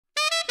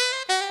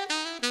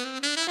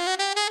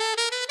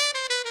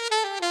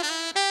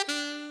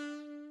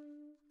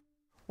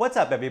What's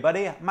up,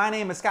 everybody? My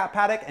name is Scott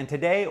Paddock, and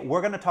today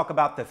we're going to talk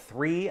about the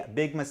 3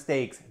 big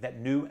mistakes that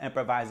new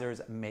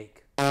improvisers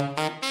make.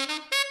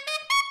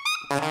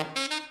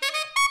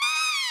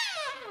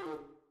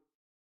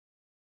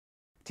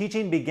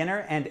 Teaching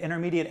beginner and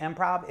intermediate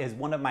improv is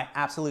one of my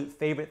absolute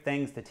favorite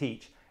things to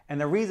teach. And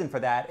the reason for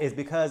that is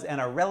because in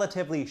a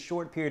relatively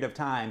short period of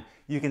time,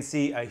 you can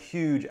see a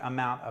huge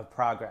amount of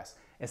progress,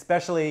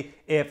 especially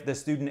if the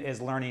student is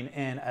learning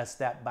in a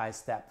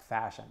step-by-step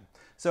fashion.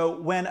 So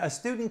when a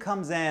student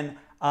comes in and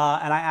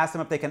I ask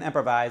them if they can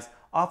improvise,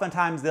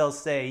 oftentimes they'll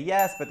say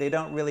yes, but they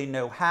don't really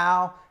know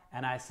how.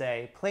 And I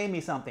say, play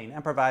me something,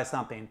 improvise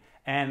something.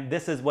 And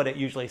this is what it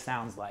usually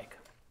sounds like.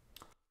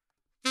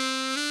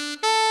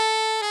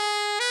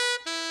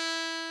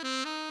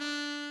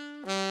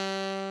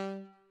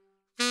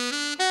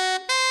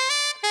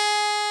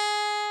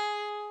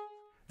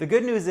 The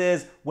good news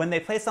is when they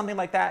play something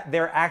like that,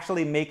 they're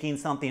actually making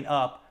something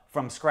up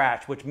from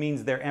scratch, which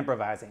means they're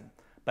improvising.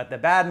 But the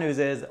bad news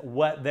is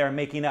what they're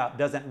making up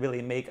doesn't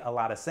really make a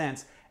lot of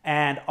sense.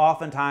 And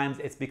oftentimes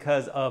it's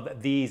because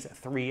of these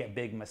 3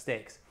 big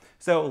mistakes.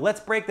 So let's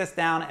break this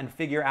down and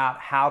figure out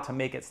how to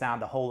make it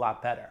sound a whole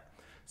lot better.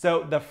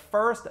 So the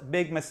first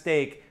big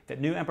mistake that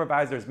new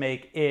improvisers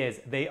make is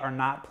they are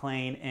not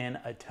playing in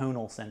a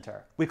tonal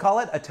center. We call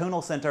it a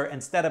tonal center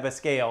instead of a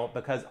scale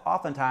because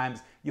oftentimes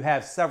you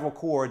have several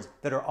chords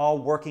that are all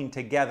working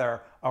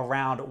together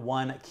around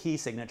one key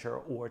signature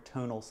or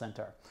tonal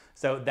center.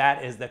 So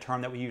that is the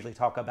term that we usually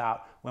talk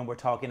about when we're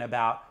talking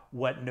about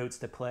what notes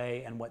to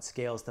play and what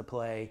scales to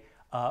play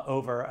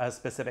over a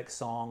specific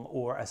song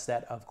or a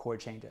set of chord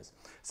changes.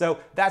 So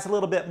that's a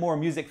little bit more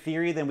music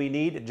theory than we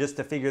need just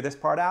to figure this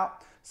part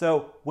out.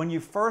 So when you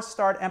first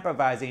start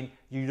improvising,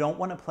 you don't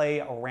want to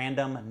play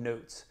random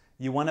notes.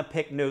 You want to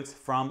pick notes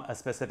from a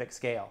specific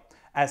scale.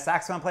 As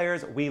saxophone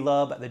players, we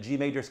love the G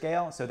major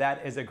scale, so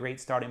that is a great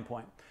starting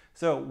point.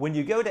 So when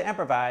you go to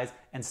improvise,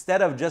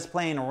 instead of just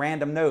playing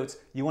random notes,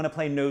 you want to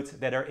play notes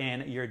that are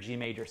in your G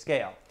major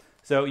scale.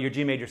 So your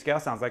G major scale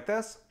sounds like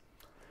this.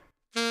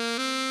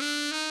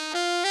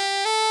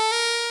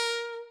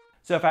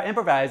 So if I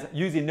improvise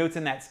using notes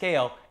in that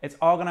scale, it's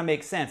all going to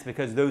make sense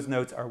because those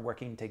notes are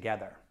working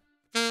together.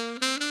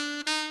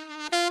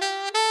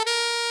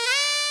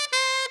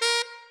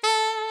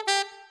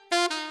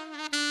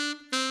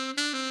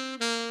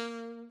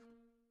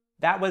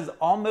 That was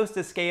almost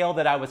a scale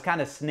that I was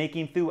kind of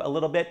snaking through a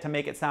little bit to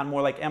make it sound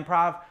more like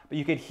improv, but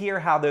you could hear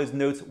how those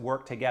notes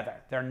work together.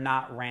 They're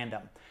not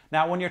random.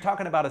 Now, when you're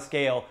talking about a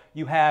scale,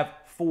 you have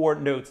 4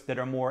 notes that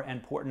are more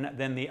important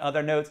than the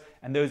other notes,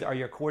 and those are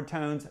your chord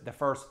tones, the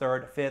 1st,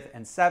 3rd, 5th,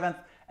 and 7th.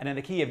 And in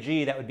the key of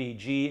G, that would be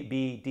G,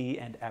 B, D,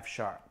 and F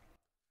sharp.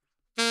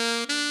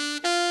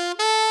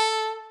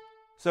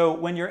 So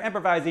when you're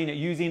improvising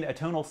using a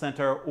tonal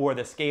center or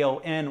the scale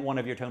in one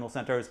of your tonal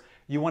centers,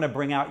 you want to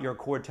bring out your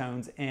chord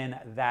tones in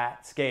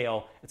that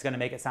scale. It's going to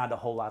make it sound a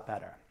whole lot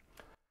better.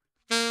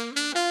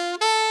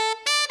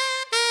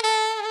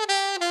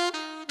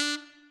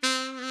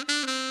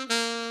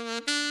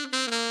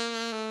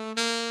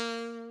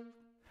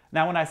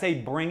 Now, when I say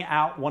bring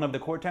out one of the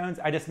chord tones,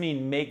 I just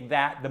mean make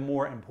that the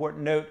more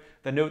important note,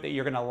 the note that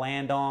you're going to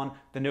land on,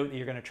 the note that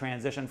you're going to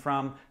transition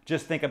from.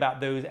 Just think about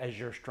those as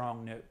your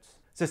strong notes.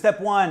 So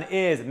step 1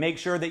 is make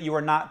sure that you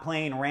are not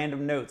playing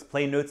random notes.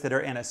 Play notes that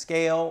are in a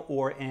scale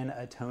or in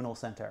a tonal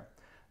center.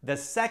 The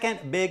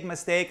second big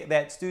mistake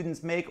that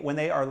students make when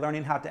they are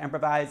learning how to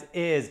improvise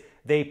is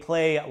they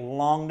play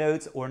long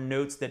notes or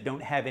notes that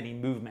don't have any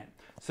movement.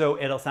 So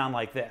it'll sound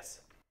like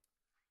this.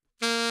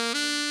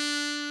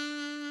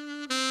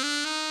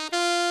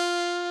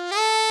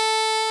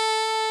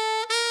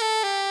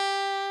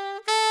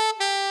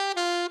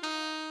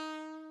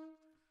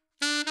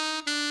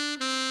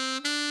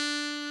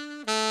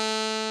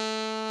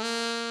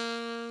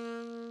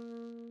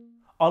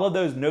 All of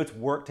those notes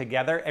work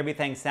together,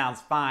 everything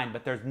sounds fine,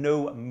 but there's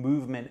no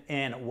movement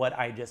in what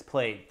I just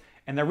played.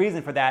 And the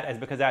reason for that is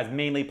because I was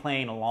mainly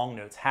playing long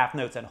notes, half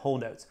notes, and whole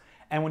notes.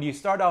 And when you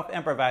start off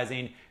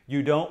improvising,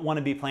 you don't want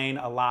to be playing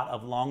a lot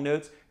of long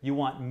notes. You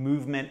want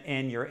movement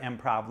in your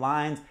improv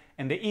lines.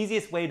 And the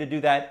easiest way to do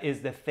that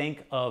is to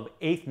think of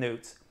eighth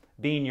notes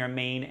being your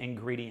main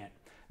ingredient.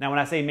 Now, when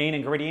I say main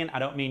ingredient, I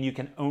don't mean you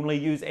can only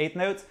use eighth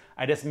notes.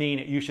 I just mean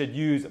you should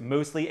use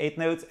mostly eighth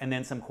notes and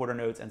then some quarter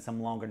notes and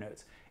some longer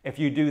notes. If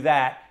you do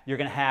that, you're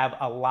going to have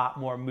a lot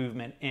more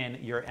movement in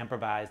your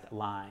improvised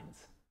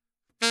lines.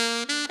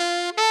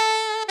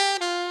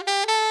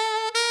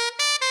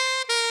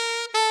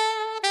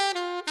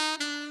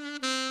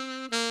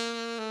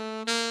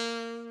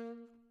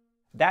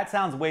 That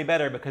sounds way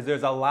better because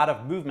there's a lot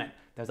of movement.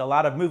 There's a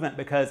lot of movement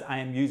because I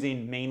am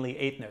using mainly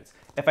eighth notes.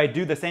 If I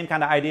do the same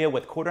kind of idea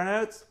with quarter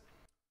notes,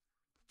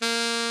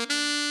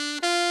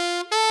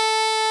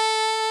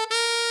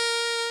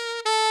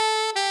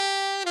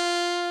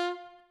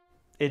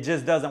 it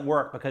just doesn't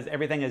work because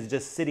everything is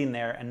just sitting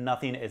there and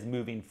nothing is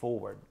moving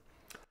forward.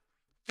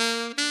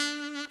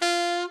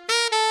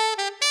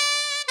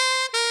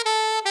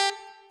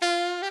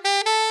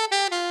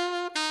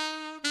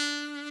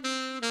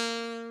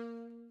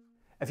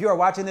 If you are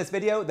watching this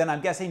video, then I'm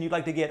guessing you'd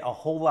like to get a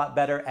whole lot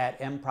better at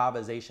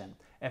improvisation.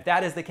 If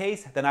that is the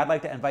case, then I'd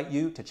like to invite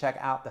you to check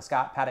out the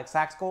Scott Paddock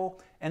Sax School.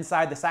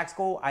 Inside the Sax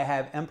School, I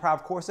have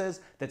improv courses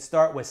that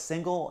start with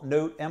single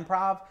note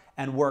improv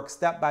and work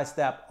step by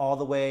step all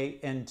the way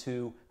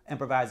into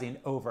improvising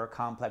over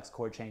complex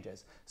chord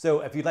changes. So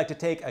if you'd like to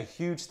take a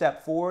huge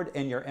step forward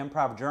in your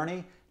improv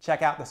journey,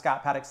 check out the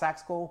Scott Paddock Sax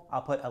School.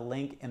 I'll put a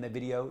link in the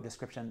video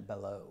description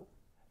below.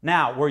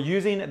 Now, we're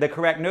using the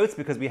correct notes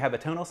because we have a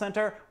tonal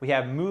center. We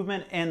have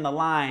movement in the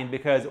line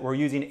because we're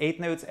using eighth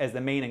notes as the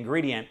main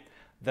ingredient.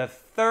 The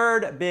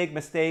third big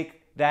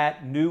mistake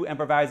that new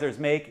improvisers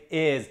make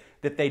is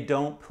that they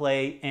don't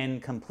play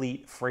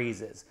incomplete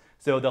phrases.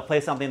 So they'll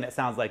play something that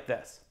sounds like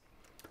this.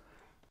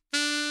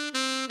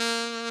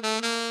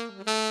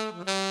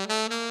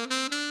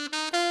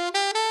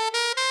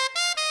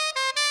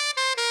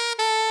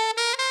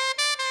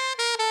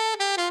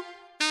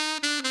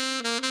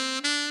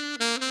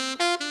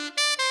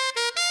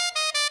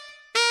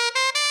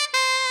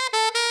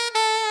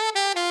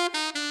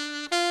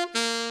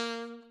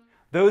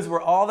 Those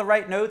were all the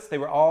right notes. They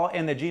were all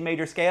in the G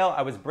major scale.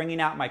 I was bringing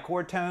out my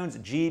chord tones,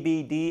 G,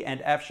 B, D,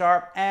 and F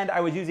sharp, and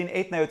I was using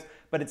eighth notes,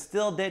 but it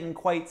still didn't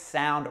quite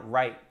sound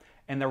right.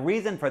 And the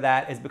reason for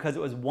that is because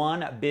it was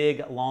one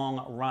big,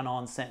 long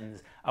run-on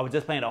sentence. I was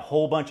just playing a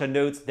whole bunch of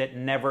notes that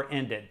never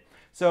ended.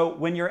 So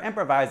when you're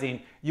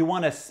improvising, you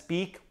want to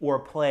speak or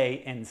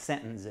play in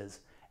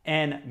sentences.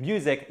 In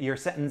music, your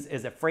sentence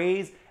is a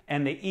phrase,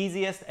 and the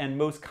easiest and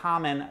most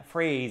common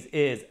phrase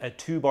is a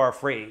two-bar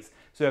phrase.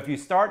 So if you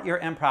start your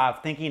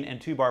improv thinking in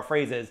two-bar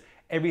phrases,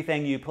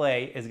 everything you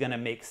play is going to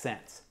make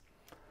sense.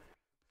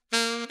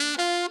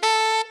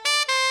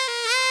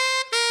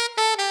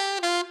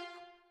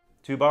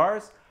 2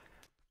 bars.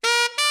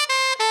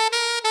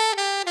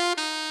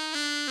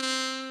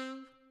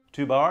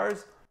 2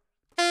 bars.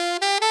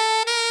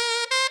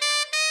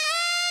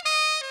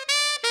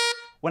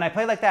 When I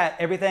play like that,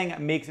 everything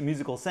makes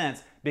musical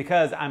sense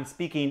because I'm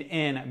speaking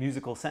in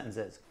musical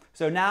sentences.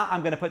 So now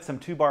I'm going to put some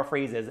 2-bar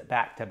phrases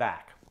back to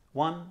back.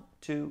 1,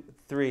 2,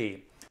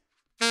 3.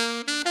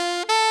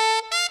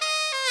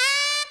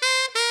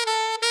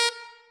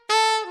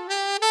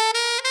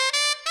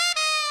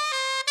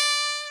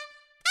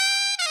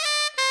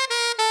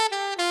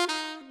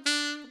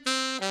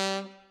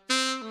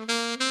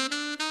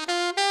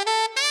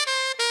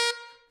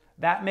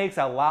 That makes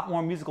a lot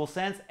more musical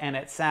sense and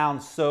it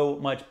sounds so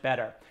much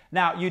better.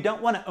 Now, you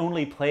don't want to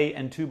only play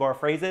in 2-bar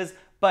phrases,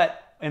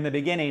 but in the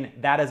beginning,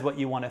 that is what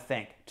you want to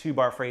think,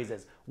 2-bar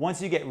phrases.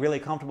 Once you get really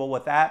comfortable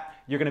with that,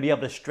 you're going to be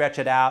able to stretch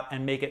it out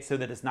and make it so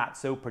that it's not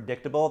so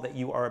predictable that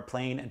you are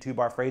playing in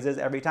 2-bar phrases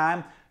every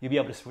time. You'll be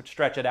able to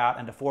stretch it out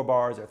into 4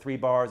 bars or 3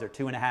 bars or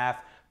 2.5.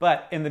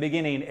 But in the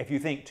beginning, if you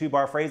think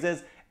 2-bar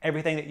phrases,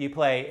 everything that you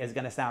play is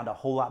going to sound a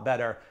whole lot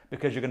better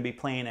because you're going to be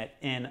playing it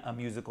in a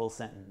musical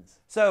sentence.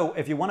 So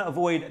if you want to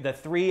avoid the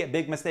 3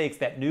 big mistakes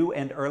that new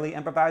and early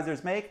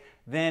improvisers make,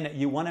 then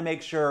you want to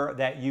make sure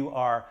that you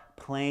are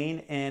playing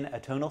in a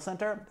tonal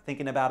center,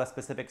 thinking about a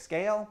specific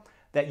scale,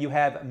 that you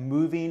have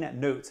moving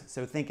notes,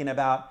 so thinking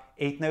about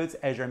eighth notes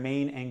as your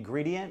main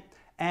ingredient,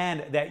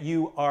 and that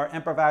you are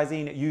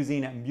improvising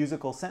using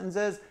musical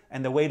sentences,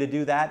 and the way to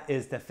do that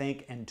is to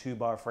think in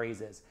 2-bar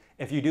phrases.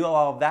 If you do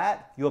all of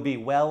that, you'll be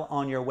well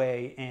on your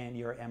way in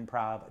your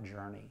improv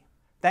journey.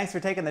 Thanks for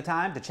taking the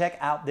time to check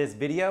out this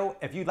video.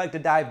 If you'd like to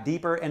dive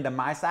deeper into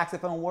my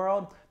saxophone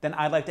world, then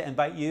I'd like to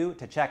invite you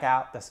to check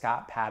out the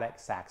Scott Paddock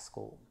Sax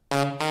School.